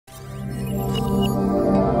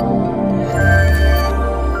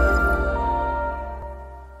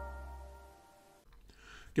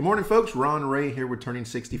Good morning, folks. Ron Ray here with Turning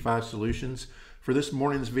 65 Solutions. For this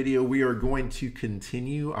morning's video, we are going to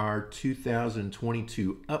continue our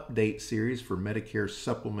 2022 update series for Medicare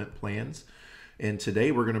supplement plans. And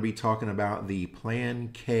today we're going to be talking about the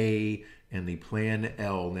Plan K and the Plan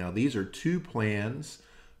L. Now, these are two plans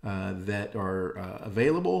that are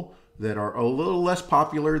available that are a little less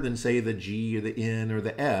popular than, say, the G or the N or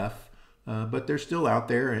the F, but they're still out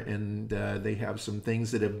there, and they have some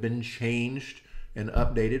things that have been changed and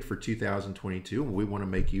updated for 2022, and we want to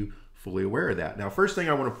make you fully aware of that. Now, first thing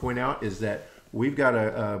I want to point out is that we've got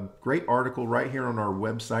a great article right here on our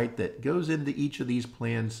website that goes into each of these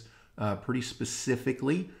plans pretty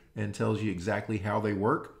specifically and tells you exactly how they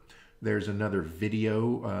work. There's another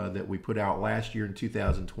video that we put out last year in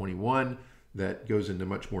 2021 that goes into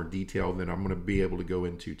much more detail than I'm going to be able to go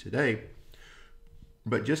into today.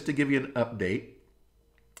 But just to give you an update,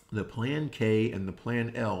 the Plan K and the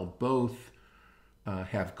Plan L both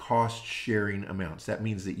have cost sharing amounts. That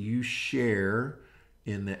means that you share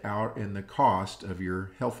in the cost of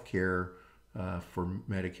your health care for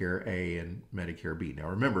Medicare A and Medicare B. Now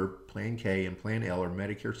remember, Plan K and Plan L are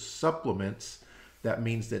Medicare supplements. That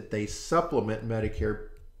means that they supplement Medicare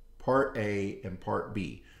Part A and Part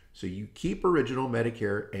B. So you keep original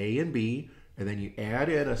Medicare A and B, and then you add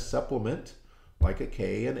in a supplement like a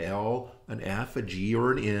K, an L, an F, a G,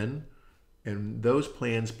 or an N. And those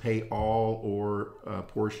plans pay all or a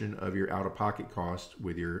portion of your out-of-pocket cost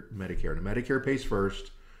with your Medicare. Now, Medicare pays first,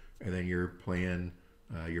 and then your plan,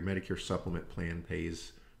 your Medicare supplement plan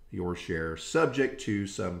pays your share, subject to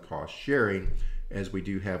some cost sharing, as we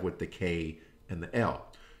do have with the K and the L.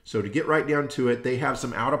 So to get right down to it, they have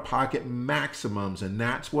some out-of-pocket maximums, and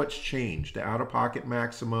that's what's changed. The out-of-pocket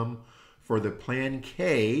maximum for the Plan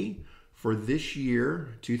K for this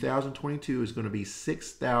year, 2022, is going to be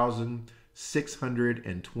 $6,620,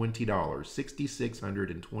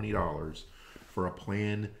 $6,620 for a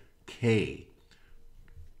Plan K.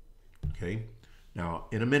 Okay. Now,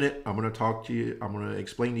 in a minute, I'm going to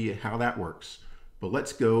explain to you how that works. But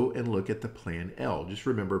let's go and look at the Plan L. Just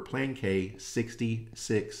remember, Plan K,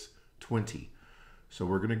 $6,620. So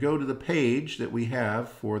we're going to go to the page that we have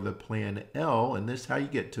for the Plan L, and this is how you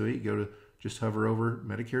get to it. You go to, just hover over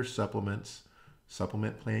Medicare Supplements,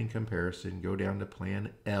 Supplement Plan Comparison, go down to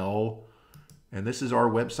Plan L. And this is our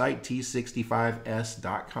website,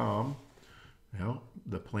 t65s.com. Now,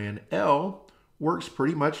 the Plan L works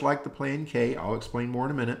pretty much like the Plan K. I'll explain more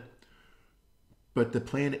in a minute. But the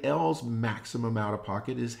Plan L's maximum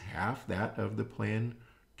out-of-pocket is half that of the Plan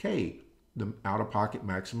K. The out-of-pocket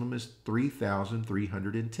maximum is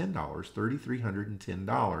 $3,310,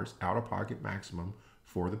 $3,310 out-of-pocket maximum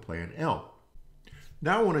for the Plan L.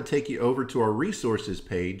 Now I want to take you over to our resources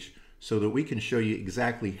page so that we can show you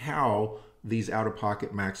exactly how these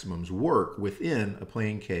out-of-pocket maximums work within a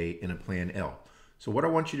Plan K and a Plan L. So what I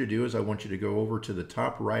want you to do is I want you to go over to the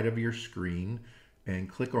top right of your screen and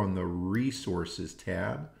click on the Resources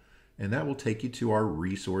tab, and that will take you to our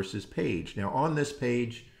Resources page. Now on this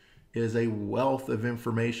page is a wealth of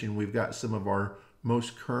information. We've got some of our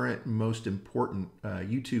most current, most important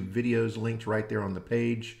YouTube videos linked right there on the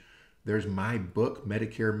page. There's my book,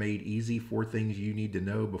 Medicare Made Easy, 4 Things You Need to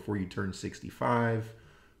Know Before You Turn 65.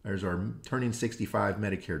 There's our Turning 65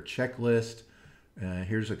 Medicare checklist.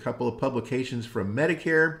 Here's a couple of publications from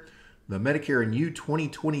Medicare. The Medicare and You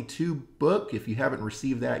 2022 book. If you haven't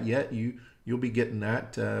received that yet, you'll be getting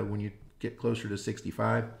that when you get closer to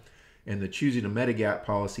 65. And the Choosing a Medigap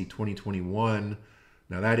Policy 2021.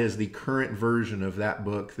 Now that is the current version of that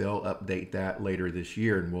book. They'll update that later this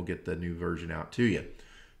year, and we'll get the new version out to you.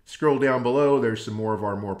 Scroll down below. There's some more of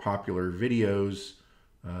our more popular videos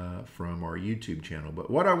from our YouTube channel.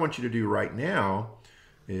 But what I want you to do right now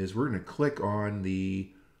is we're going to click on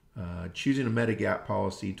the Choosing a Medigap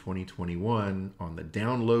Policy 2021 on the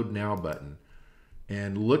Download Now button.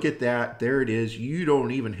 And look at that. There it is. You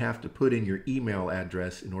don't even have to put in your email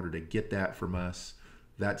address in order to get that from us.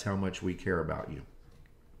 That's how much we care about you.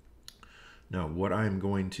 Now, what I'm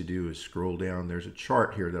going to do is scroll down. There's a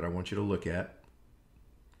chart here that I want you to look at.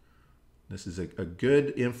 This is a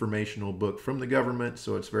good informational book from the government,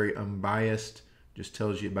 so it's very unbiased. Just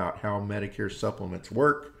tells you about how Medicare supplements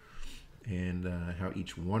work and how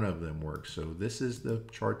each one of them works. So this is the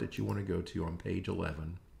chart that you want to go to on page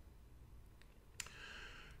 11.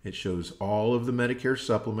 It shows all of the Medicare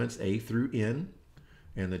supplements, A through N.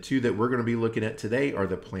 And the two that we're going to be looking at today are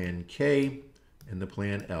the Plan K and the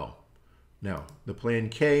Plan L. Now, the Plan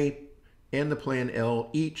K and the Plan L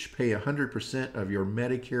each pay 100% of your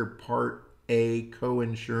Medicare Part A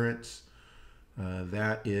coinsurance.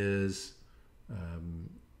 That is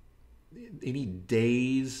any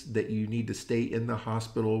days that you need to stay in the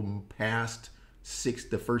hospital past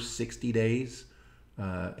the first 60 days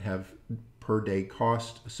have per day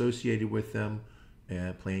cost associated with them.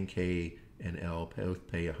 And Plan K and L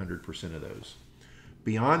both pay 100% of those.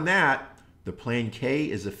 Beyond that, the Plan K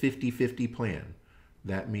is a 50-50 plan.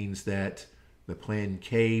 That means that the Plan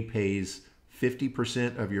K pays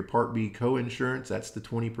 50% of your Part B coinsurance, that's the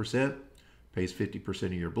 20%, pays 50%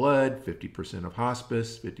 of your blood, 50% of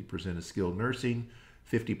hospice, 50% of skilled nursing,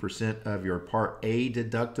 50% of your Part A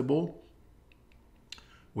deductible,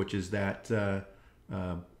 which is that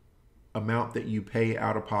amount that you pay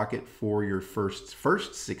out of pocket for your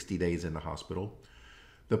first 60 days in the hospital.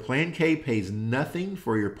 The Plan K pays nothing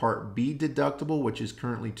for your Part B deductible, which is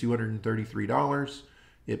currently $233.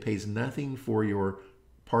 It pays nothing for your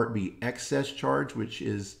Part B excess charge, which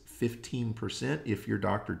is 15% if your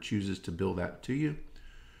doctor chooses to bill that to you.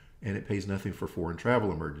 And it pays nothing for foreign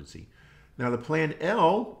travel emergency. Now the Plan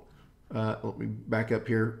L, let me back up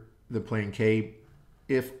here, the Plan K,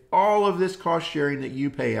 if all of this cost sharing that you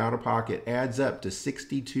pay out of pocket adds up to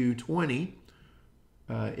 $62.20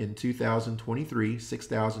 in 2023,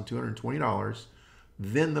 $6,220,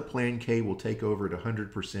 then the Plan K will take over at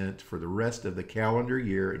 100% for the rest of the calendar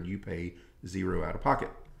year and you pay zero out of pocket.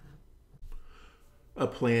 A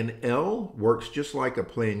Plan L works just like a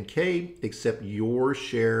Plan K, except your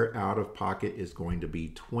share out of pocket is going to be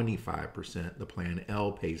 25%. The Plan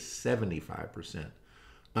L pays 75%,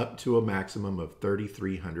 up to a maximum of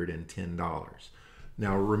 $3,310.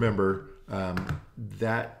 Now remember,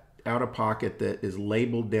 that out of pocket that is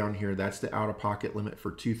labeled down here, that's the out of pocket limit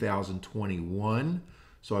for 2021.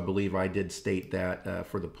 So I believe I did state that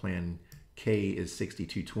for the Plan K is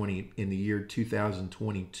 $62.20. In the year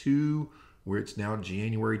 2022, where it's now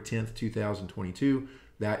January 10th, 2022,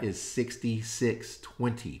 that is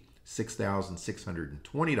 $66.20,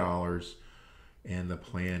 $6,620. And the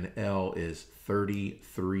Plan L is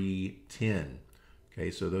 $33.10. Okay,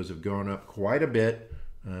 so those have gone up quite a bit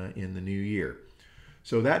in the new year.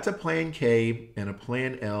 So that's a Plan K and a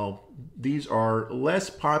Plan L. These are less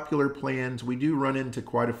popular plans. We do run into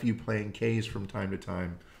quite a few Plan Ks from time to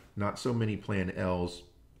time, not so many Plan Ls.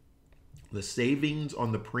 The savings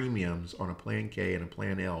on the premiums on a Plan K and a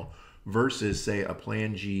Plan L versus, say, a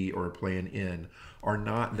Plan G or a Plan N are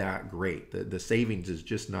not that great. The savings is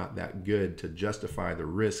just not that good to justify the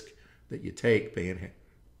risk that you take paying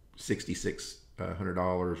 $6,600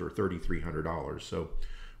 or $3,300. So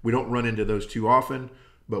we don't run into those too often,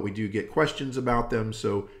 but we do get questions about them.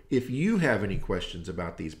 So if you have any questions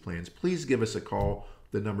about these plans, please give us a call.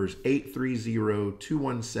 The number is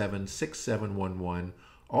 830-217-6711.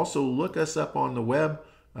 Also, look us up on the web.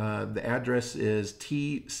 The address is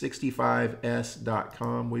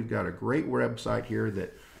t65s.com. We've got a great website here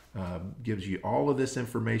that gives you all of this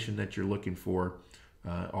information that you're looking for,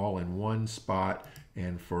 all in one spot.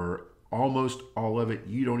 And for almost all of it,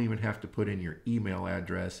 you don't even have to put in your email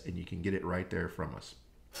address and you can get it right there from us.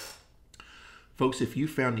 Folks, if you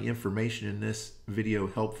found the information in this video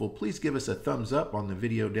helpful, please give us a thumbs up on the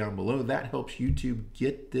video down below. That helps YouTube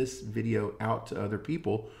get this video out to other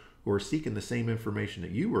people who are seeking the same information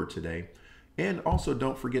that you were today. And also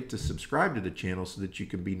don't forget to subscribe to the channel so that you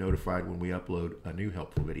can be notified when we upload a new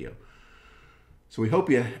helpful video. So we hope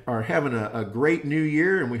you are having a great new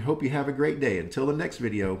year, and we hope you have a great day. Until the next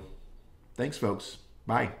video, thanks, folks.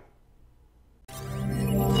 Bye.